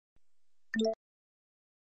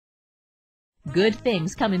Good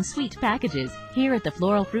things come in sweet packages. Here at the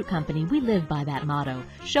Floral Fruit Company, we live by that motto.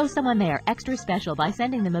 Show someone they are extra special by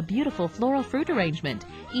sending them a beautiful floral fruit arrangement.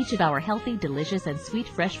 Each of our healthy, delicious, and sweet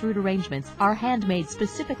fresh fruit arrangements are handmade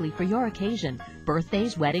specifically for your occasion.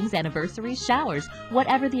 Birthdays, weddings, anniversaries, showers,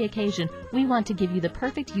 whatever the occasion, we want to give you the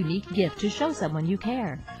perfect, unique gift to show someone you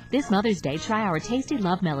care. This Mother's Day, try our Tasty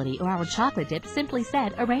Love Melody or our chocolate-dipped Simply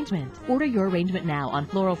Said arrangement. Order your arrangement now on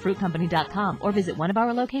floralfruitcompany.com or visit one of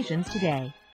our locations today.